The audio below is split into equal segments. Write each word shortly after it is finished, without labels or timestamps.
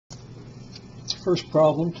first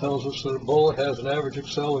problem tells us that a bullet has an average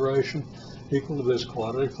acceleration equal to this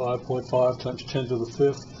quantity, 5.5 times 10 to the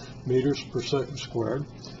 5th meters per second squared,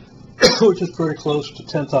 which is pretty close to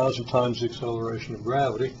 10,000 times the acceleration of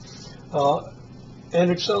gravity,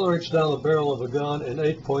 and accelerates down the barrel of a gun in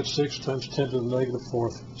 8.6 times 10 to the negative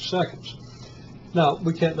 4th seconds. Now,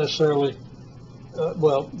 we can't necessarily,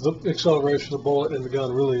 the acceleration of the bullet in the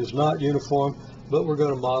gun really is not uniform, but we're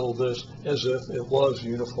going to model this as if it was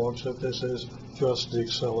uniform, so this is just the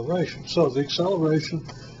acceleration. So the acceleration,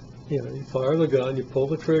 you fire the gun, you pull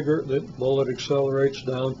the trigger, the bullet accelerates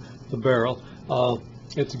down the barrel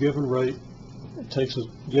at the given rate. It takes a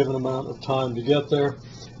given amount of time to get there,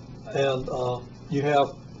 and you have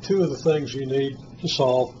two of the things you need to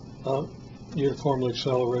solve a uniformly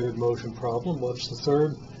accelerated motion problem. What's the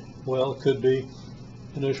third? Well, it could be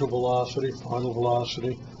initial velocity, final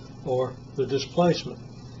velocity, or the displacement.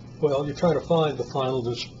 Well, you try to find the final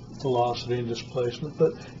velocity and displacement,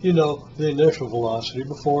 but you know the initial velocity.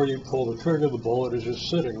 Before you pull the trigger, the bullet is just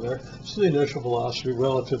sitting there, so the initial velocity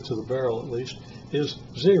relative to the barrel at least is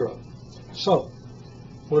 0. So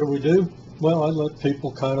what do? Well, I let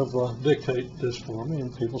people kind of dictate this for me,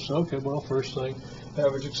 and people say, okay, well, first thing,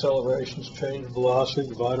 average acceleration is change in velocity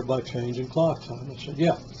divided by change in clock time. I said,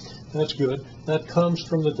 yeah, that's good. That comes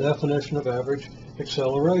from the definition of average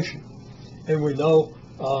acceleration. And we know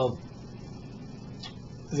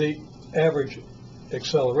the average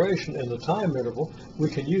acceleration and the time interval, we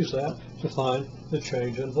can use that to find the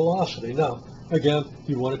change in velocity. Now, again,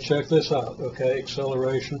 you want to check this out, okay?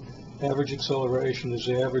 Acceleration, average acceleration is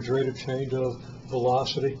the average rate of change of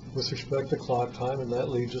velocity with respect to clock time, and that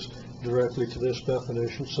leads us directly to this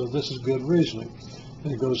definition. So this is good reasoning.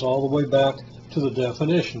 And it goes all the way back to the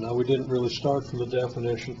definition. Now, we didn't really start from the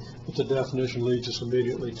definition, but the definition leads us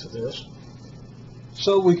immediately to this.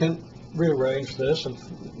 So we can rearrange this, and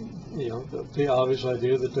the obvious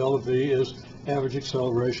idea that delta V is average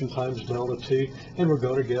acceleration times delta T, and we're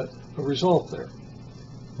going to get a result there.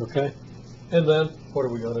 Okay? And then what are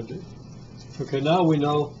we going to do? Okay, now we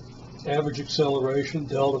know average acceleration,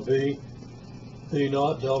 delta V, V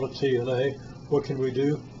naught, delta T, and A. What can we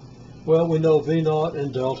do? Well, we know V naught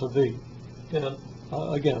and delta V. And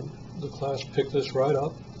again, the class picked this right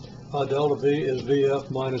up. Delta V is VF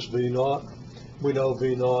minus V naught. We know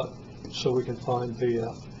V naught, so we can find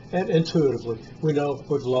VF. And intuitively, we know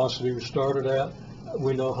what velocity we started at.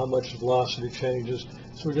 We know how much the velocity changes.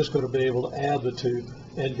 So we're just going to be able to add the two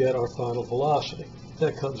and get our final velocity.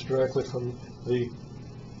 That comes directly from the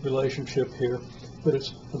relationship here, but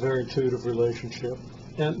it's a very intuitive relationship.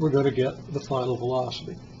 And we're going to get the final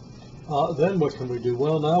velocity. Then what can we do?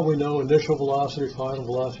 Well, now we know initial velocity, final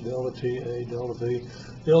velocity, delta T, A, delta V.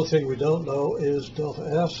 The only thing we don't know is delta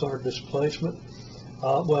S, our displacement.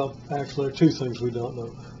 Well, actually, there are two things we don't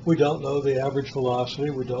know. We don't know the average velocity.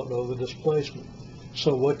 We don't know the displacement.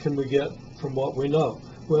 So what can we get from what we know?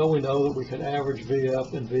 Well, we know that we can average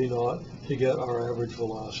VF and V naught to get our average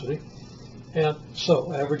velocity. And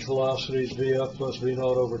so average velocity is VF plus V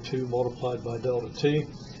naught over 2 multiplied by delta T.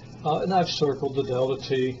 And I've circled the delta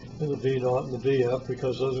T and the V naught and the VF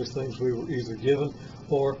because those are things we were either given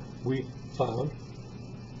or we found.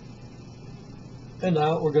 And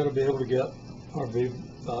now we're going to be able to get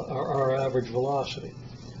our average velocity.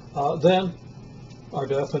 Then our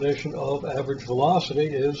definition of average velocity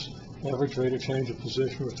is average rate of change of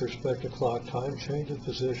position with respect to clock time, change of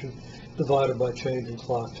position divided by change in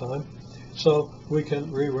clock time. So we can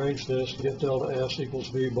rearrange this to get delta S equals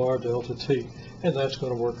V bar delta T, and that's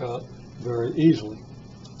going to work out very easily.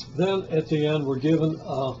 Then at the end we're given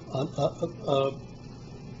a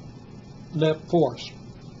net force.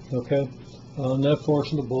 Okay, net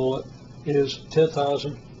force in the bullet is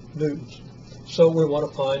 10,000 newtons. So we want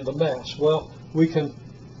to find the mass. Well, we can,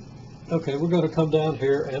 okay, we're going to come down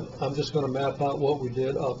here, and I'm just going to map out what we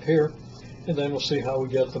did up here, and then we'll see how we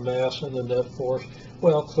get the mass and the net force.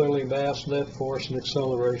 Well, clearly mass, net force, and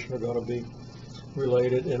acceleration are going to be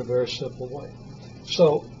related in a very simple way.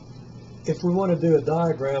 So if we want to do a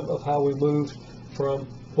diagram of how we moved from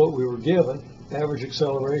what we were given, average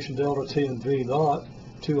acceleration, delta T and V naught,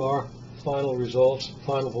 to our final results,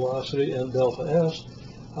 final velocity, and delta S,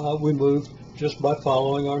 we moved just by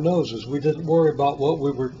following our noses. We didn't worry about what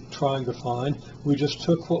we were trying to find. We just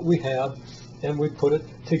took what we had and we put it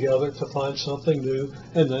together to find something new,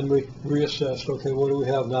 and then we reassessed, okay, what do we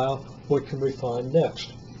have now? What can we find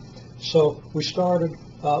next? So we started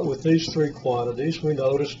with these three quantities. We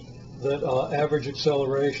noticed that average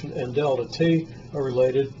acceleration and delta T are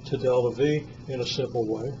related to delta V in a simple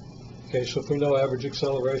way. Okay, so if we know average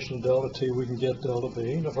acceleration of delta t, we can get delta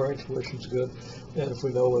v, and if our intuition's good, and if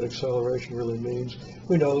we know what acceleration really means,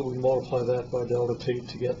 we know that we multiply that by delta t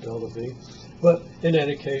to get delta v. But in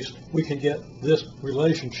any case, we can get this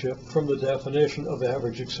relationship from the definition of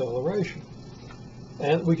average acceleration,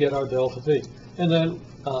 and we get our delta v. And then,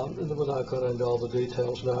 we're not going to into all the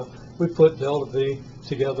details now, we put delta v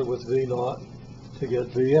together with v naught to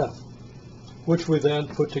get vf, which we then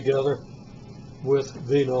put together with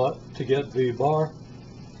v naught to get v bar,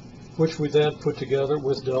 which we then put together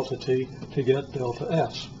with delta t to get delta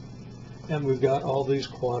s. And we've got all these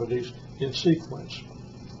quantities in sequence.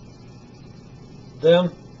 Then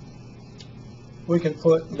we can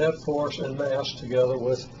put net force and mass together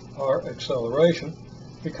with our acceleration,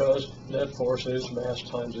 because net force is mass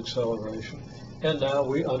times acceleration. And now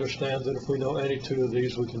we understand that if we know any two of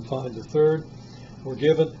these, we can find the third. We're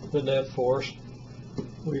given the net force.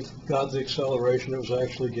 We've got the acceleration that was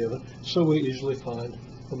actually given, so we easily find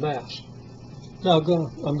the mass. Now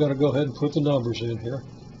I'm going to go ahead and put the numbers in here.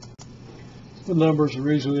 The numbers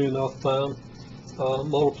are easily enough found.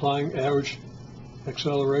 Multiplying average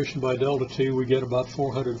acceleration by delta t, we get about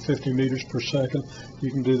 450 meters per second.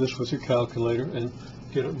 You can do this with your calculator and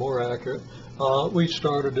get it more accurate. We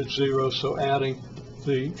started at 0, so adding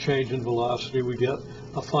the change in velocity, we get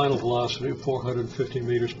a final velocity of 450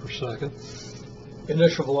 meters per second.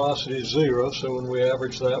 Initial velocity is 0, so when we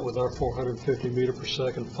average that with our 450 meter per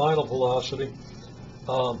second final velocity,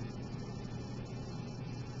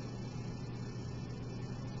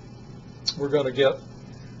 we're going to get,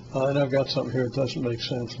 and I've got something here that doesn't make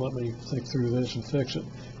sense. Let me think through this and fix it.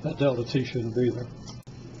 That delta t shouldn't be there.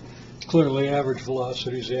 Clearly, average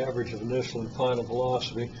velocity is the average of initial and final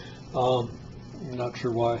velocity. I'm not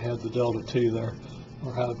sure why I had the delta t there,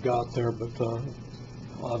 or how it got there, but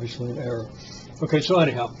obviously an error. Okay, so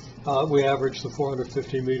anyhow, we average the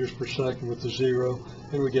 450 meters per second with the 0,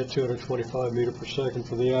 and we get 225 meters per second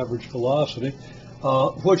for the average velocity,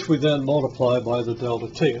 which we then multiply by the delta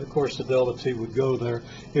t. And of course, the delta t would go there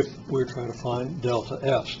if we were trying to find delta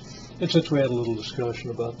s. And since we had a little discussion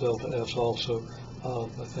about delta s also,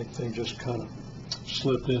 I think things just kind of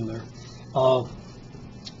slipped in there.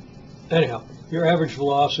 Anyhow, your average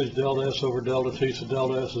velocity is delta s over delta t, so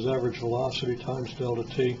delta s is average velocity times delta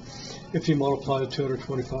t. If you multiply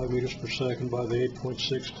 225 meters per second by the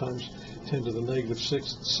 8.6 times 10 to the negative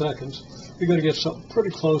 6 seconds, you're going to get something pretty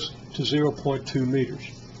close to 0.2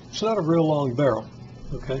 meters. It's not a real long barrel,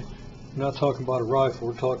 okay? We're not talking about a rifle,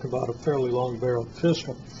 we're talking about a fairly long barreled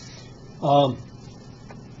pistol.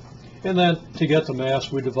 And then to get the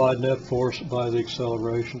mass, we divide net force by the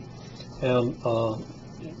acceleration, and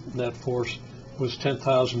net force was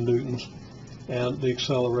 10,000 newtons, and the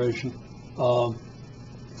acceleration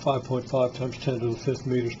 5.5 times 10 to the 5th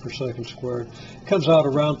meters per second squared. It comes out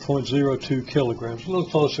around 0.02 kilograms, a little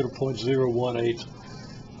closer to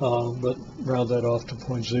 0.018, but round that off to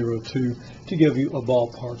 0.02 to give you a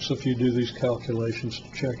ballpark. So if you do these calculations to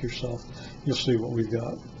check yourself, you'll see what we've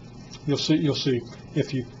got. You'll see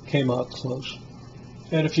if you came out close.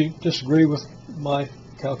 And if you disagree with my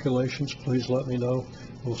calculations, please let me know.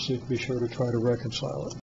 We'll be sure to try to reconcile it.